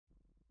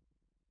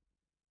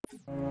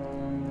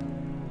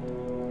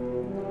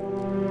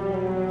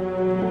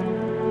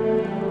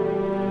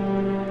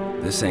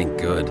This ain't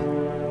good.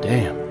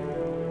 Damn.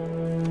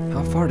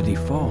 How far did he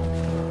fall?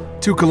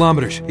 2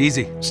 kilometers,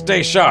 easy.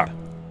 Stay sharp.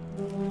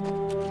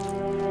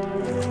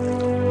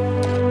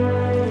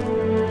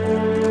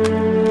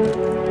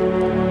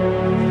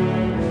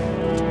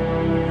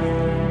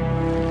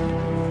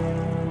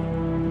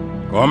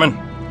 Gorman?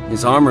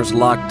 His armor's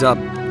locked up.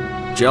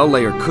 Gel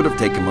layer could have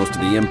taken most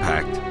of the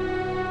impact.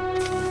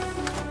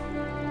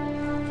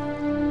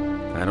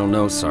 I don't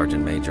know,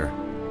 Sergeant Major.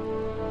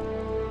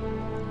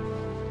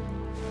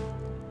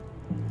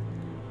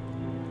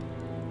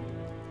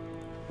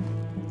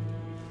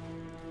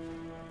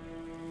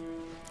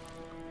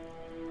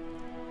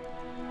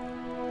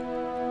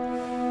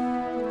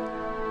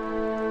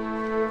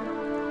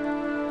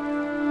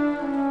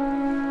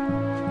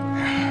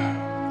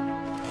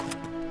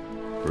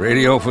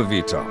 Radio for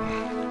Vito.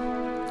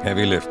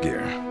 Heavy lift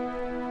gear.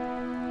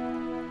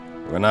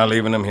 We're not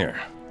leaving them here.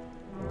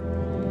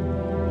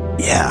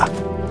 Yeah,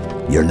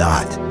 you're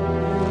not.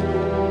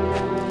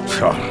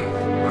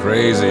 Oh,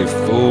 crazy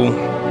fool.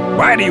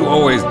 Why do you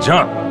always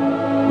jump?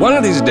 One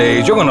of these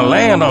days, you're gonna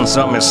land on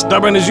something as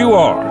stubborn as you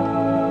are.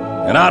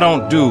 And I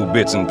don't do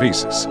bits and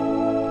pieces.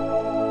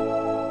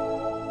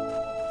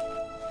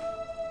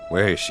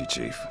 Where is she,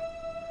 Chief?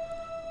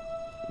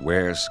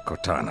 Where's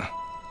Cortana?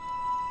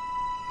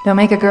 Don't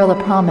make a girl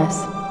a promise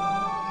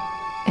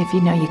if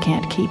you know you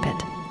can't keep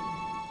it.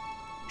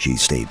 She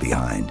stayed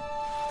behind.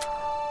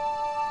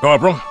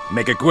 Corporal,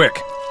 make it quick.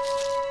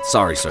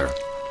 Sorry, sir.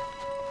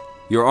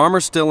 Your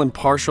armor's still in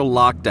partial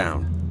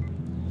lockdown.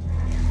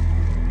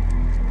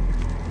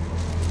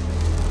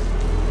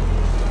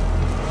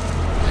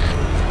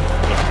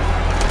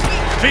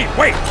 Chief,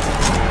 wait!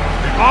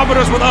 The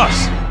Arbiter's with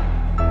us!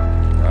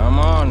 Come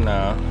on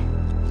now.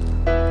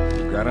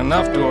 We've got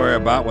enough to worry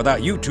about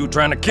without you two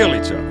trying to kill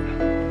each other.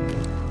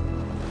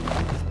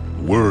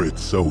 Were it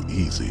so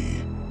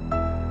easy.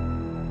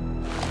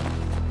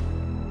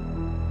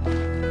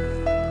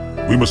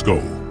 We must go.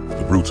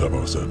 The brutes have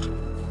our scent.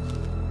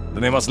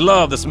 Then they must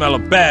love the smell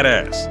of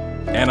badass.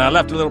 And I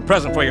left a little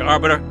present for you,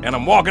 Arbiter, and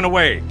I'm walking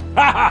away.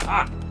 Ha ha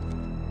ha!